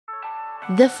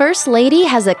The First Lady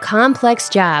has a complex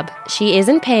job. She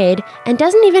isn't paid and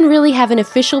doesn't even really have an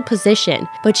official position,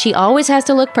 but she always has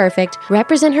to look perfect,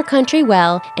 represent her country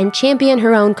well, and champion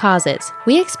her own causes.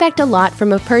 We expect a lot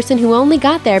from a person who only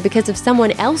got there because of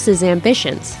someone else's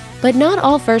ambitions. But not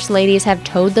all First Ladies have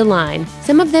towed the line.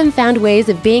 Some of them found ways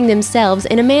of being themselves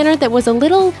in a manner that was a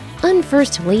little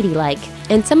un-First Lady-like,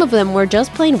 and some of them were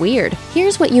just plain weird.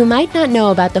 Here's what you might not know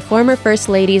about the former First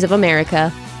Ladies of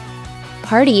America.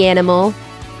 Party animal.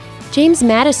 James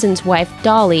Madison's wife,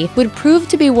 Dolly, would prove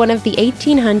to be one of the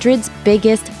 1800s'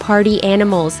 biggest party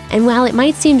animals, and while it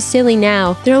might seem silly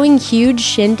now, throwing huge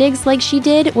shindigs like she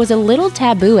did was a little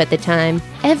taboo at the time.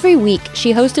 Every week,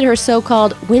 she hosted her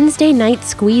so-called Wednesday night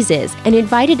squeezes and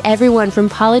invited everyone from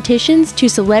politicians to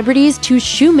celebrities to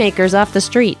shoemakers off the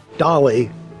street.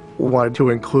 Dolly wanted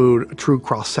to include a true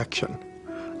cross-section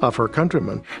of her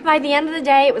countrymen. By the end of the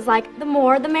day, it was like, the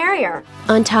more the merrier.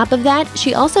 On top of that,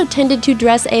 she also tended to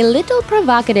dress a little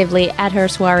provocatively at her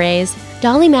soirees.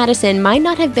 Dolly Madison might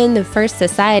not have been the first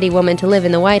society woman to live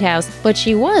in the White House, but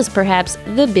she was perhaps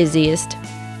the busiest.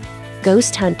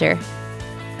 Ghost hunter.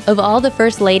 Of all the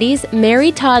First Ladies,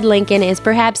 Mary Todd Lincoln is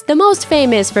perhaps the most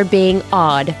famous for being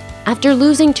odd. After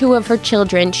losing 2 of her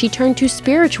children, she turned to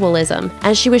spiritualism,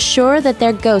 as she was sure that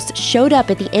their ghosts showed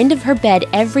up at the end of her bed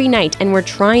every night and were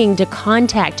trying to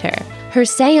contact her. Her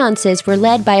seances were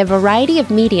led by a variety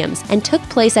of mediums and took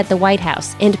place at the White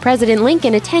House, and President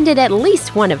Lincoln attended at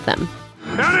least one of them.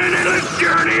 On an endless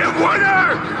journey of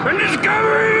wonder and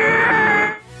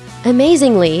discovery!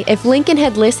 Amazingly, if Lincoln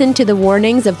had listened to the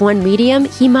warnings of one medium,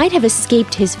 he might have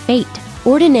escaped his fate.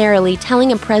 Ordinarily,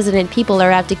 telling a president people are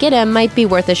out to get him might be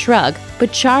worth a shrug,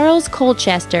 but Charles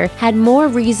Colchester had more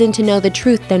reason to know the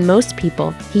truth than most people.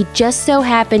 He just so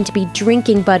happened to be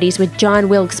drinking buddies with John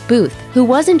Wilkes Booth, who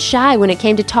wasn't shy when it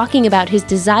came to talking about his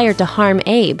desire to harm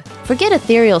Abe. Forget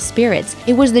ethereal spirits,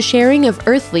 it was the sharing of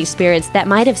earthly spirits that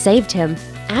might have saved him.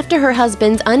 After her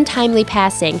husband's untimely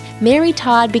passing, Mary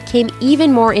Todd became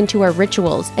even more into her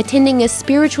rituals, attending a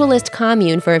spiritualist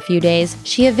commune for a few days.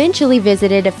 She eventually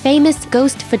visited a famous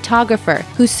ghost photographer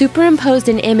who superimposed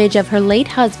an image of her late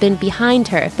husband behind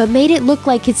her, but made it look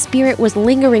like his spirit was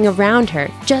lingering around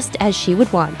her, just as she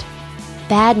would want.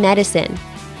 Bad medicine.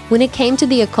 When it came to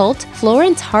the occult,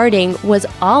 Florence Harding was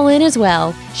all in as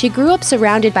well. She grew up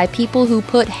surrounded by people who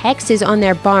put hexes on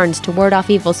their barns to ward off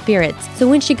evil spirits. So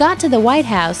when she got to the White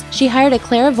House, she hired a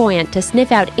clairvoyant to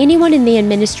sniff out anyone in the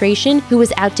administration who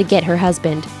was out to get her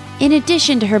husband. In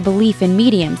addition to her belief in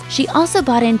mediums, she also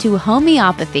bought into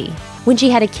homeopathy. When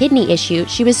she had a kidney issue,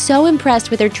 she was so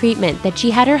impressed with her treatment that she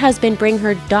had her husband bring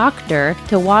her doctor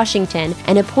to Washington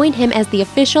and appoint him as the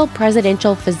official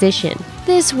presidential physician.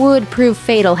 This would prove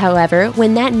fatal, however,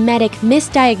 when that medic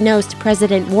misdiagnosed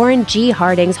President Warren G.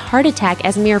 Harding's heart attack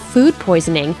as mere food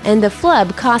poisoning, and the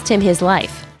flub cost him his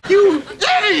life. You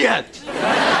idiot!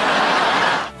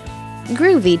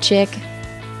 Groovy chick.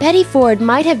 Betty Ford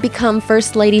might have become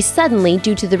First Lady suddenly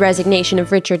due to the resignation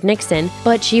of Richard Nixon,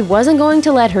 but she wasn't going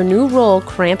to let her new role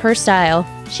cramp her style.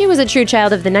 She was a true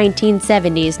child of the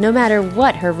 1970s, no matter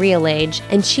what her real age,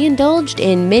 and she indulged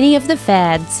in many of the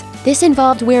fads. This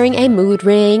involved wearing a mood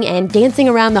ring and dancing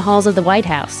around the halls of the White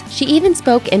House. She even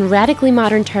spoke in radically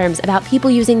modern terms about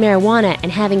people using marijuana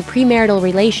and having premarital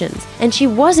relations, and she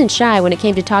wasn't shy when it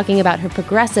came to talking about her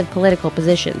progressive political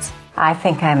positions. I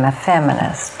think I'm a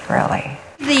feminist, really.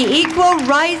 The Equal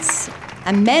Rights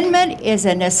Amendment is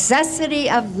a necessity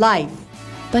of life.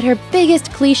 But her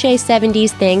biggest cliche 70s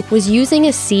thing was using a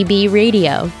CB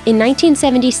radio. In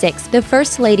 1976, the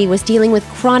First Lady was dealing with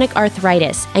chronic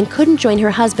arthritis and couldn't join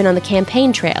her husband on the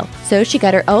campaign trail, so she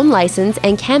got her own license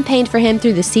and campaigned for him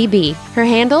through the CB. Her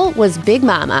handle was Big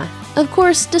Mama. Of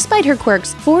course, despite her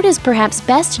quirks, Ford is perhaps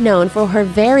best known for her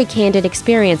very candid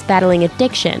experience battling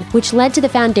addiction, which led to the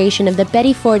foundation of the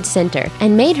Betty Ford Center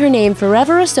and made her name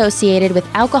forever associated with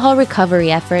alcohol recovery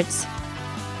efforts.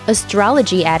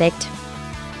 Astrology addict.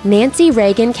 Nancy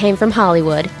Reagan came from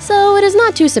Hollywood, so it is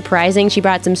not too surprising she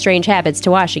brought some strange habits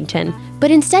to Washington. But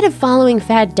instead of following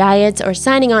fad diets or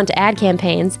signing on to ad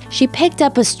campaigns, she picked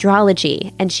up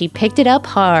astrology, and she picked it up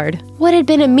hard. What had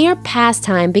been a mere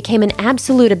pastime became an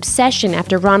absolute obsession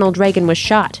after Ronald Reagan was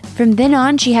shot. From then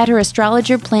on, she had her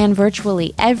astrologer plan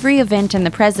virtually every event in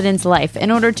the president's life in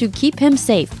order to keep him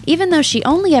safe, even though she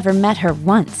only ever met her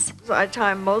once. I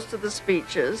timed most of the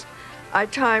speeches. I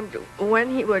timed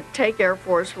when he would take Air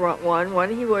Force One,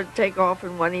 when he would take off,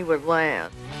 and when he would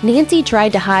land. Nancy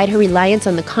tried to hide her reliance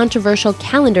on the controversial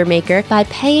calendar maker by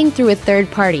paying through a third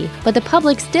party, but the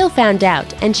public still found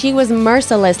out, and she was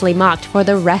mercilessly mocked for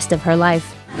the rest of her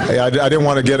life. Hey, I didn't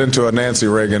want to get into a Nancy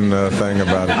Reagan thing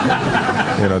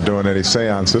about doing any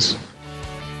seances.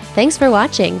 Thanks for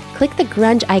watching. Click the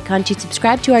grunge icon to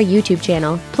subscribe to our YouTube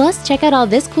channel. Plus, check out all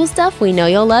this cool stuff we know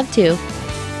you'll love too.